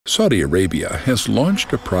Saudi Arabia has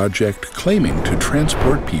launched a project claiming to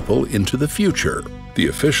transport people into the future. The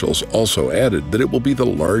officials also added that it will be the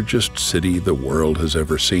largest city the world has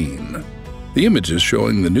ever seen. The images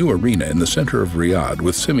showing the new arena in the center of Riyadh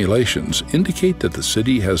with simulations indicate that the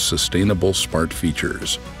city has sustainable smart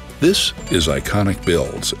features. This is Iconic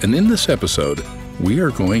Builds, and in this episode, we are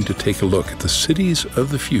going to take a look at the cities of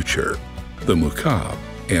the future, the Mukaab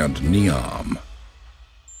and Neom.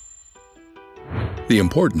 The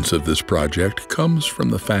importance of this project comes from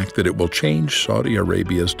the fact that it will change Saudi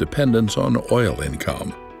Arabia's dependence on oil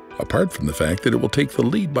income, apart from the fact that it will take the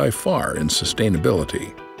lead by far in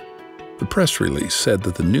sustainability. The press release said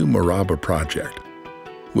that the new MEGAPROJECT project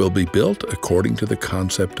will be built according to the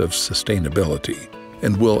concept of sustainability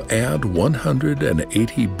and will add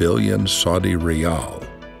 180 billion Saudi riyal,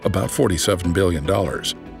 about $47 billion,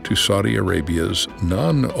 to Saudi Arabia's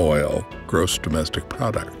non-oil gross domestic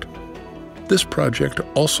product. This project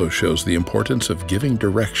also shows the importance of giving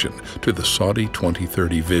direction to the Saudi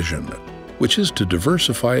 2030 vision, which is to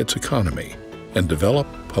diversify its economy and develop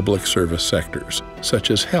public service sectors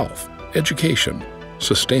such as health, education,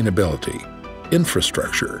 sustainability,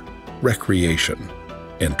 infrastructure, recreation,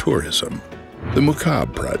 and tourism. The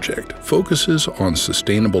Mukaab project focuses on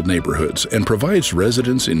sustainable neighborhoods and provides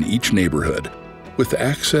residents in each neighborhood with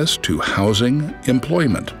access to housing,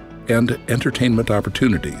 employment, and entertainment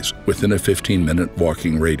opportunities within a 15-minute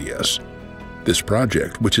walking radius. This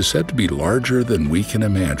project, which is said to be larger than we can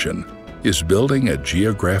imagine, is building a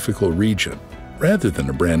geographical region rather than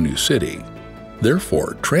a brand new city.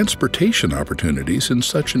 Therefore, transportation opportunities in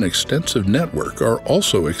such an extensive network are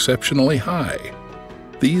also exceptionally high.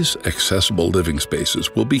 These accessible living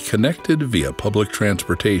spaces will be connected via public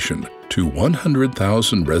transportation to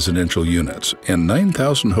 100,000 residential units and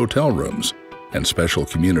 9,000 hotel rooms and special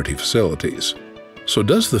community facilities. So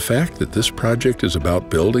does the fact that this project is about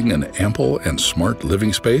building an ample and smart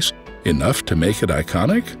living space enough to make it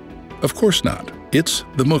iconic? Of course not. It's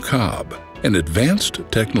the Mukaab, an advanced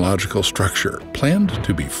technological structure planned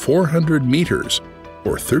to be 400 meters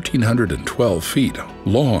or 1,312 feet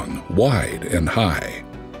long, wide, and high.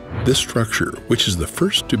 This structure, which is the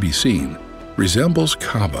first to be seen, resembles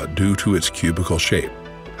Kaaba due to its cubical shape.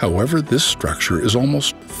 However, this structure is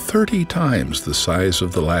almost 30 times the size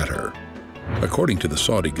of the latter. According to the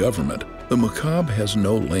Saudi government, the Mukaab has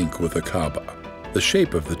no link with the Kaaba. The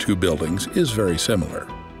shape of the two buildings is very similar.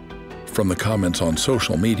 From the comments on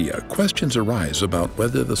social media, questions arise about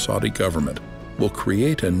whether the Saudi government will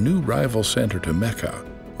create a new rival center to Mecca,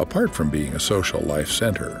 apart from being a social life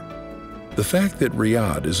center. The fact that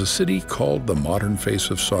Riyadh is a city called the modern face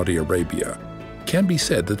of Saudi Arabia can be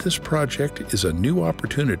said that this project is a new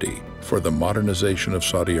opportunity for the modernization of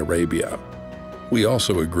Saudi Arabia. We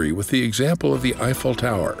also agree with the example of the Eiffel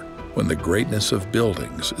Tower, when the greatness of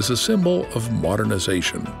buildings is a symbol of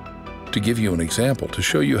modernization. To give you an example to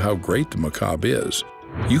show you how great the Mukaab is,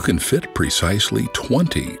 you can fit precisely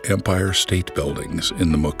 20 Empire State Buildings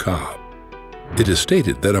in the Mukaab. It is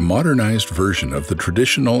stated that a modernized version of the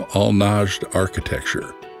traditional Al-Najd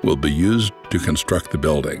architecture will be used to construct the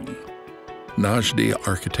building. Najdi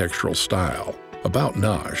architectural style, about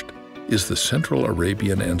Najd, is the Central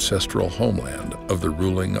Arabian ancestral homeland of the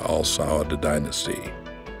ruling Al Saud dynasty.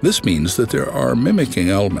 This means that there are mimicking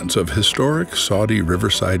elements of historic Saudi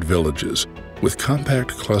riverside villages with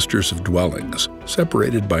compact clusters of dwellings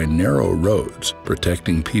separated by narrow roads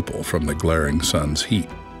protecting people from the glaring sun's heat.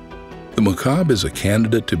 The Mukaab is a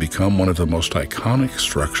candidate to become one of the most iconic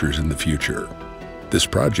structures in the future. This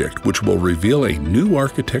project, which will reveal a new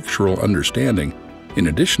architectural understanding, in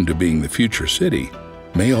addition to being the future city,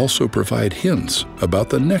 may also provide hints about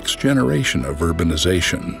the next generation of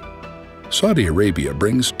urbanization. Saudi Arabia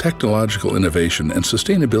brings technological innovation and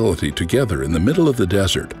sustainability together in the middle of the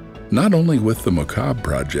desert, not only with the Mukaab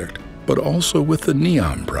project, but also with the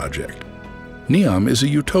Neom project. Neom is a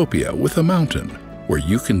utopia with a mountain where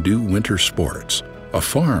you can do winter sports, a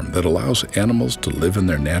farm that allows animals to live in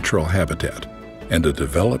their natural habitat, and a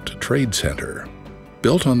developed trade center.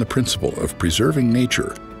 Built on the principle of preserving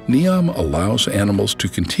nature, Neom allows animals to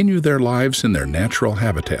continue their lives in their natural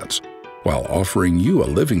habitats while offering you a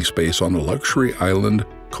living space on a luxury island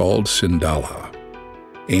called Sindala.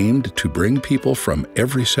 Aimed to bring people from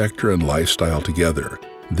every sector and lifestyle together,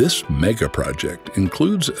 this mega project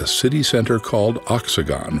includes a city center called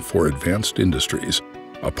Oxagon for advanced industries,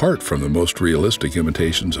 apart from the most realistic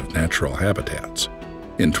imitations of natural habitats.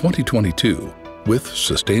 In 2022, with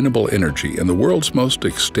sustainable energy and the world's most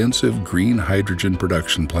extensive green hydrogen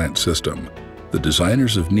production plant system, the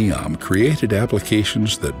designers of Neom created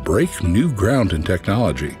applications that break new ground in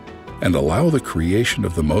technology and allow the creation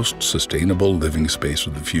of the most sustainable living space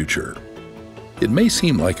of the future. It may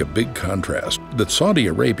seem like a big contrast that Saudi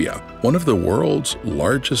Arabia, one of the world's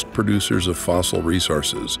largest producers of fossil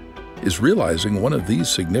resources, is realizing one of these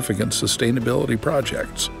significant sustainability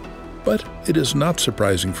projects. But it is not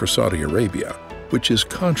surprising for Saudi Arabia, which is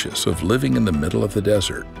conscious of living in the middle of the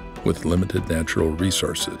desert with limited natural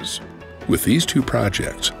resources. With these two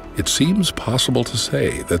projects, it seems possible to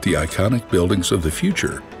say that the iconic buildings of the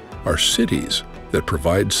future are cities that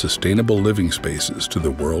provide sustainable living spaces to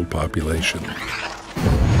the world population.